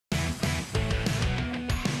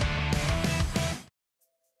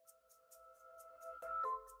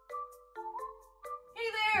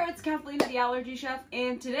it's Kathleen, the Allergy Chef,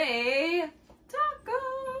 and today,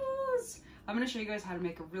 tacos! I'm going to show you guys how to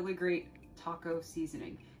make a really great taco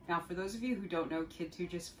seasoning. Now, for those of you who don't know, kids who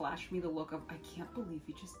just flashed me the look of, I can't believe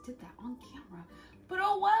you just did that on camera. But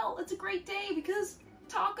oh well, it's a great day because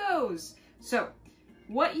tacos! So,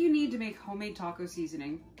 what you need to make homemade taco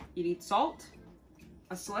seasoning, you need salt,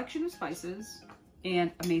 a selection of spices,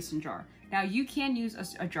 and a mason jar. Now, you can use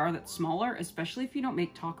a jar that's smaller, especially if you don't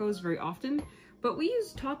make tacos very often, but we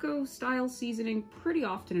use taco style seasoning pretty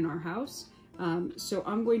often in our house. So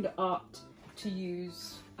I'm going to opt to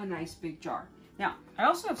use a nice big jar. Now, I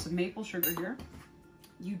also have some maple sugar here.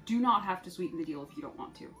 You do not have to sweeten the deal if you don't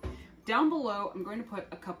want to. Down below, I'm going to put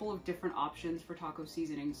a couple of different options for taco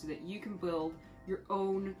seasoning so that you can build your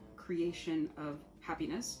own creation of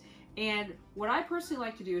happiness. And what I personally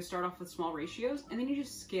like to do is start off with small ratios and then you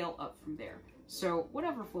just scale up from there. So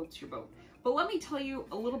whatever floats your boat. But let me tell you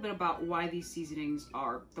a little bit about why these seasonings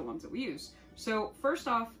are the ones that we use. So first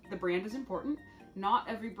off, the brand is important. Not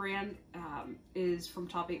every brand is from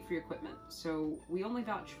Top 8 Free Equipment. So we only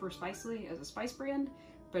vouch for Spicely as a spice brand,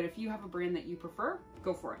 but if you have a brand that you prefer,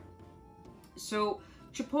 go for it. So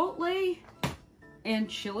Chipotle and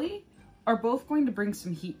chili are both going to bring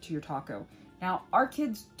some heat to your taco. Now, our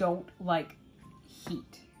kids don't like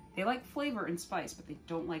heat. They like flavor and spice, but they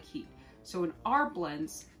don't like heat. So in our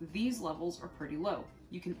blends, these levels are pretty low.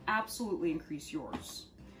 You can absolutely increase yours.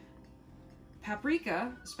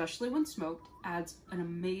 Paprika, especially when smoked, adds an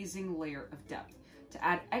amazing layer of depth. To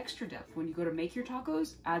add extra depth when you go to make your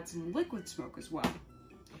tacos, add some liquid smoke as well.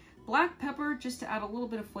 Black pepper, just to add a little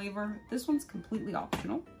bit of flavor. This one's completely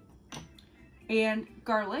optional. And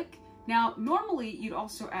garlic. Now, normally you'd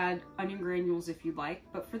also add onion granules if you'd like,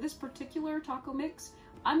 but for this particular taco mix,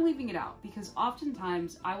 I'm leaving it out because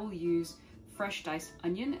oftentimes I will use fresh diced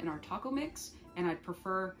onion in our taco mix, and I'd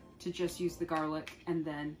prefer to just use the garlic and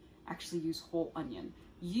then actually use whole onion.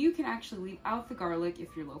 You can actually leave out the garlic if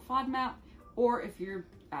you're low FODMAP or if you're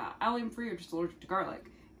allium free or just allergic to garlic.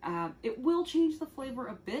 It will change the flavor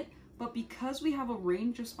a bit, but because we have a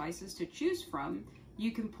range of spices to choose from,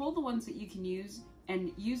 you can pull the ones that you can use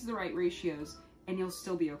and use the right ratios and you'll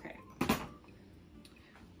still be okay.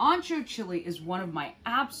 Ancho chili is one of my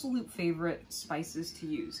absolute favorite spices to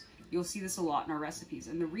use. You'll see this a lot in our recipes,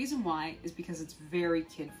 and the reason why is because it's very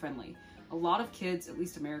kid friendly. A lot of kids, at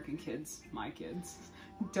least American kids, my kids,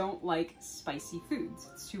 don't like spicy foods.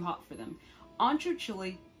 It's too hot for them. Ancho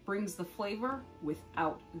chili brings the flavor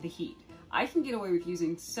without the heat. I can get away with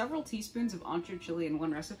using several teaspoons of ancho chili in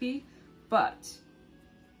one recipe, but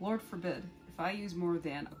Lord forbid, if I use more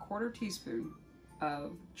than a quarter teaspoon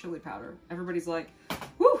of chili powder, everybody's like,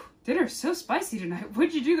 whew, dinner's so spicy tonight.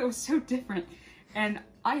 What'd you do that was so different? And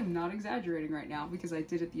I am not exaggerating right now because I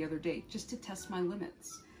did it the other day just to test my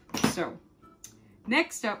limits. So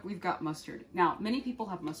next up, we've got mustard. Now, many people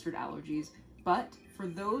have mustard allergies, but for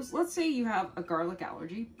those, let's say you have a garlic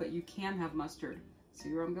allergy, but you can have mustard.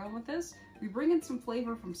 See where I'm going with this? We bring in some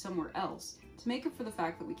flavor from somewhere else to make up for the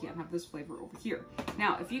fact that we can't have this flavor over here.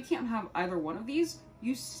 Now, if you can't have either one of these,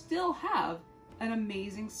 you still have an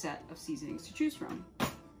amazing set of seasonings to choose from.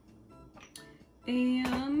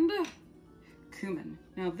 And cumin.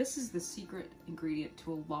 Now, this is the secret ingredient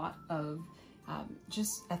to a lot of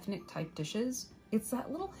just ethnic type dishes. It's that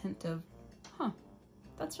little hint of, huh,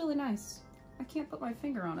 that's really nice. I can't put my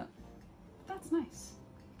finger on it. That's nice.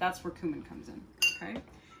 That's where cumin comes in, okay?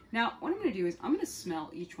 Now, what I'm gonna do is I'm gonna smell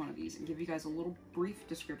each one of these and give you guys a little brief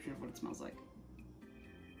description of what it smells like.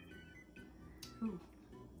 Ooh.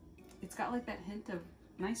 It's got like that hint of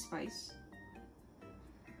nice spice,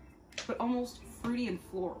 but almost fruity and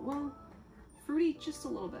floral. Well, fruity just a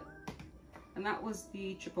little bit. And that was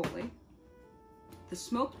the chipotle. The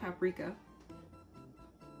smoked paprika.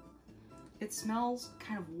 It smells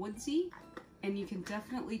kind of woodsy, and you can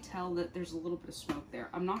definitely tell that there's a little bit of smoke there.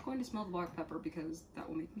 I'm not going to smell the black pepper because that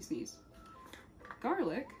will make me sneeze.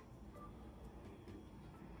 Garlic.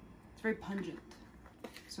 It's very pungent.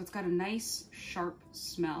 So it's got a nice, sharp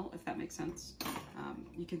smell, if that makes sense.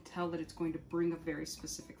 You can tell that it's going to bring a very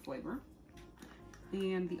specific flavor.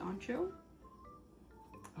 And the ancho.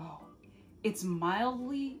 Oh, it's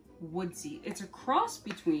mildly woodsy. It's a cross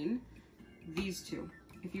between these two.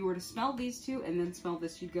 If you were to smell these two and then smell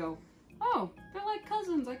this, you'd go, oh, they're like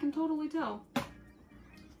cousins, I can totally tell.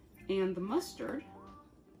 And the mustard,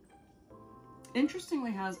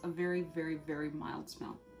 interestingly, has a very, very, very mild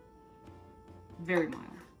smell. Very mild.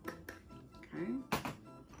 Okay.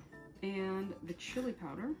 And the chili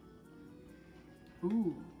powder.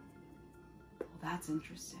 Ooh, well, that's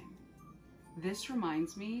interesting. This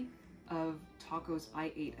reminds me of tacos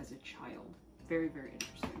I ate as a child. Very, very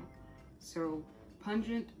interesting. So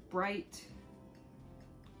Pungent, bright.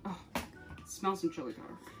 Oh, smell some chili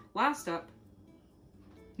powder. Last up.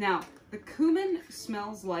 Now, the cumin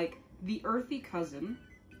smells like the earthy cousin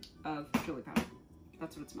of chili powder.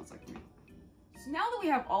 That's what it smells like to me. So now that we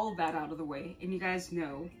have all of that out of the way and you guys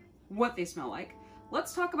know what they smell like,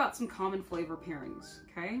 let's talk about some common flavor pairings,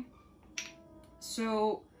 okay?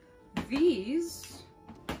 So these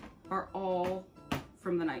are all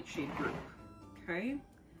from the nightshade group, okay?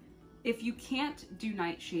 If you can't do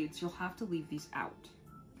nightshades, you'll have to leave these out.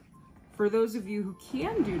 For those of you who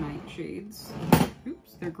can do nightshades,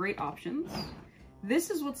 oops, they're great options. This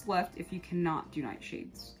is what's left if you cannot do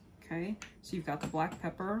nightshades, okay? So you've got the black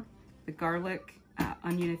pepper, the garlic,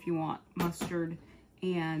 onion if you want, mustard,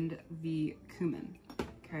 and the cumin,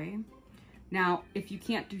 okay? Now, if you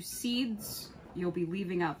can't do seeds, you'll be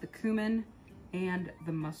leaving out the cumin and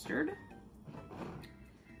the mustard.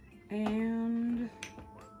 And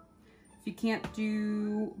if you can't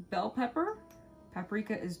do bell pepper,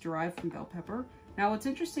 paprika is derived from bell pepper. Now, what's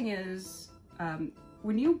interesting is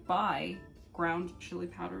when you buy ground chili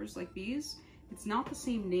powders like these, it's not the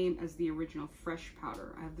same name as the original fresh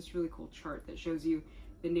powder. I have this really cool chart that shows you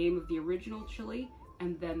the name of the original chili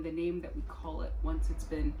and then the name that we call it once it's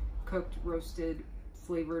been cooked, roasted,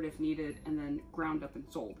 flavored if needed, and then ground up and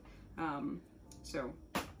sold. So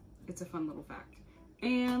it's a fun little fact.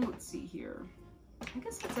 And let's see here. I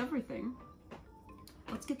guess that's everything.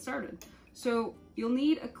 Let's get started. So you'll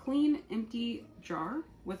need a clean, empty jar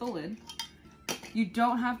with a lid. You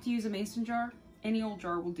don't have to use a mason jar. Any old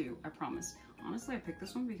jar will do, I promise. Honestly, I picked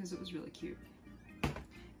this one because it was really cute.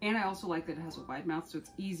 And I also like that it has a wide mouth, so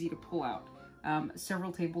it's easy to pull out.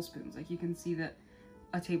 Several tablespoons. Like you can see that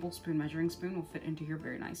a tablespoon measuring spoon will fit into here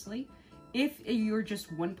very nicely. If you're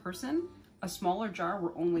just one person, a smaller jar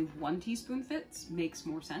where only 1 teaspoon fits makes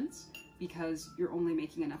more sense because you're only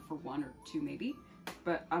making enough for 1 or 2 maybe.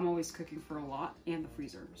 But I'm always cooking for a lot and the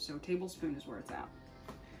freezer, so tablespoon is where it's at.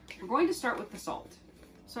 We're going to start with the salt.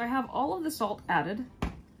 So I have all of the salt added,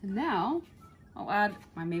 and now I'll add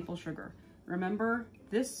my maple sugar. Remember,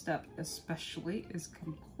 this step especially is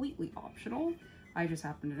completely optional. I just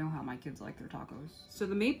happen to know how my kids like their tacos. So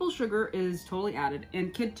the maple sugar is totally added,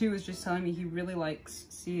 and kid 2 is just telling me he really likes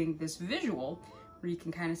seeing this visual where you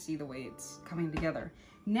can kind of see the way it's coming together.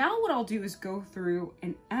 Now what I'll do is go through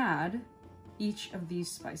and add each of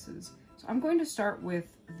these spices. So I'm going to start with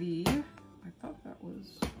the, I thought that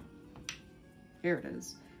was, here it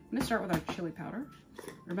is. I'm gonna start with our chili powder.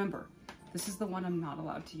 Remember, this is the one I'm not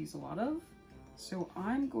allowed to use a lot of. So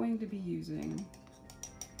I'm going to be using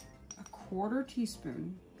a 1/4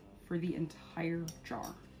 teaspoon for the entire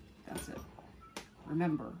jar. That's it.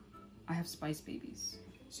 Remember, I have spice babies.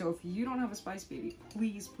 So if you don't have a spice baby,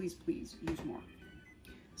 please, please, please use more.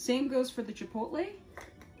 Same goes for the chipotle.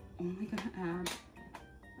 Only gonna add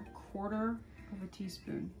a 1/4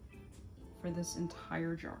 teaspoon for this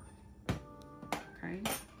entire jar. Okay.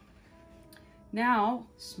 Now,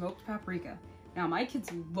 smoked paprika. Now, my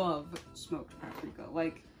kids love smoked paprika.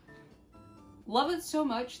 Like, love it so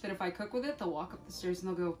much that if I cook with it, they'll walk up the stairs and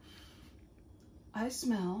they'll go, I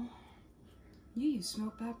smell, you used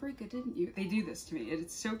smoked paprika, didn't you? They do this to me.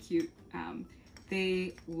 It's so cute.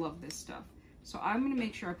 They love this stuff. So I'm gonna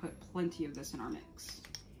make sure I put plenty of this in our mix.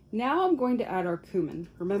 Now I'm going to add our cumin.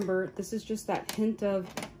 Remember, this is just that hint of,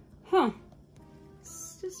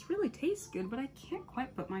 this just really tastes good, but I can't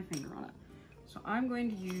quite put my finger on it. So I'm going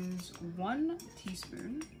to use 1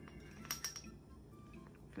 teaspoon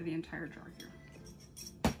for the entire jar here.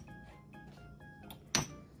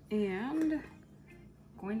 And I'm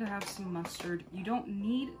going to have some mustard. You don't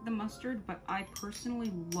need the mustard, but I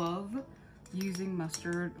personally love using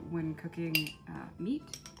mustard when cooking meat.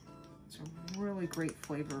 It's a really great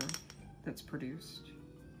flavor that's produced.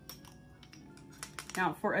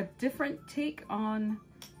 Now, for a different take on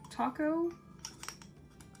taco,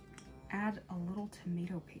 add a little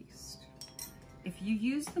tomato paste. If you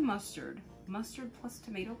use the mustard plus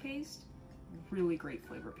tomato paste, really great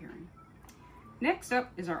flavor pairing. Next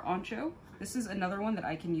up is our ancho. This is another one that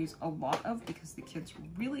I can use a lot of because the kids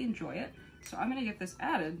really enjoy it. So I'm gonna get this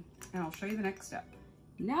added and I'll show you the next step.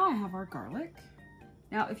 Now I have our garlic.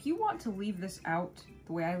 Now, if you want to leave this out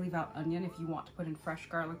the way I leave out onion, if you want to put in fresh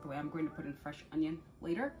garlic the way I'm going to put in fresh onion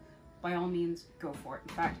later, by all means, go for it.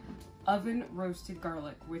 In fact, oven roasted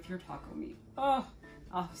garlic with your taco meat. Oh,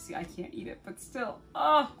 see, I can't eat it, but still,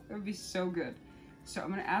 it would be so good. So I'm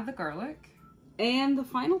gonna add the garlic. And the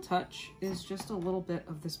final touch is just a little bit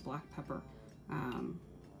of this black pepper. And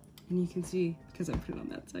you can see, because I put it on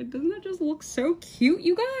that side, doesn't that just look so cute,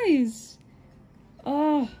 you guys?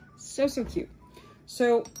 Oh, so, so cute.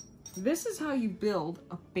 So this is how you build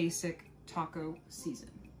a basic taco season.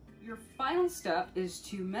 Your final step is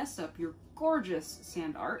to mess up your gorgeous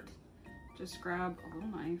sand art. Just grab a little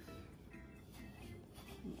knife,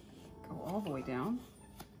 go all the way down.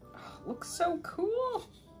 Oh, looks so cool.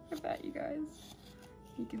 Look at that, you guys.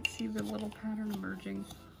 You can see the little pattern emerging.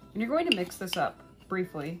 And you're going to mix this up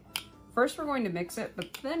briefly. First, we're going to mix it,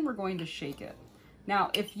 but then we're going to shake it.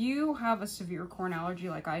 Now, if you have a severe corn allergy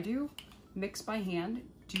like I do, mix by hand,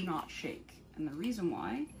 do not shake. And the reason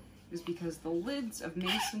why is because the lids of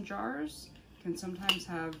mason jars can sometimes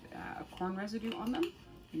have a corn residue on them,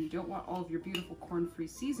 and you don't want all of your beautiful corn-free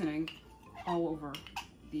seasoning all over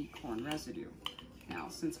the corn residue. Now,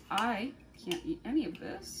 since I can't eat any of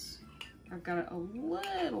this, I've got it a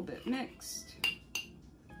little bit mixed.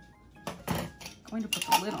 Going to put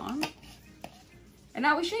the lid on, and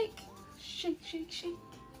now we shake. Shake, shake, shake.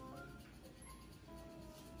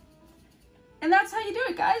 And that's how you do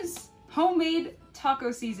it, guys. Homemade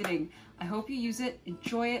taco seasoning. I hope you use it,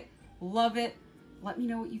 enjoy it, love it. Let me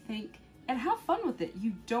know what you think and have fun with it.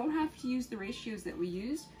 You don't have to use the ratios that we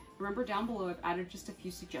use. Remember, down below I've added just a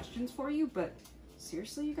few suggestions for you, but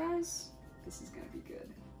seriously, you guys, this is gonna be good.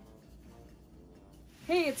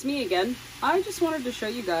 Hey, it's me again. I just wanted to show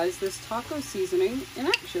you guys this taco seasoning in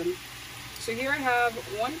action. So here I have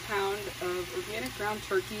 1 pound of organic ground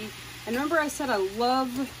turkey. And remember I said I love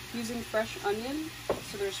using fresh onion?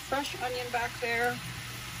 So there's fresh onion back there.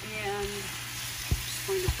 And I'm just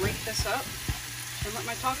going to break this up and let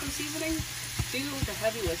my taco seasoning do the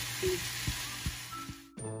heavy lifting.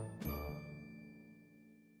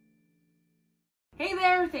 Hey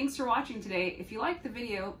there, thanks for watching today. If you liked the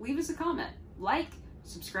video, leave us a comment, like,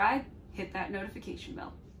 subscribe, hit that notification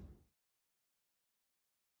bell.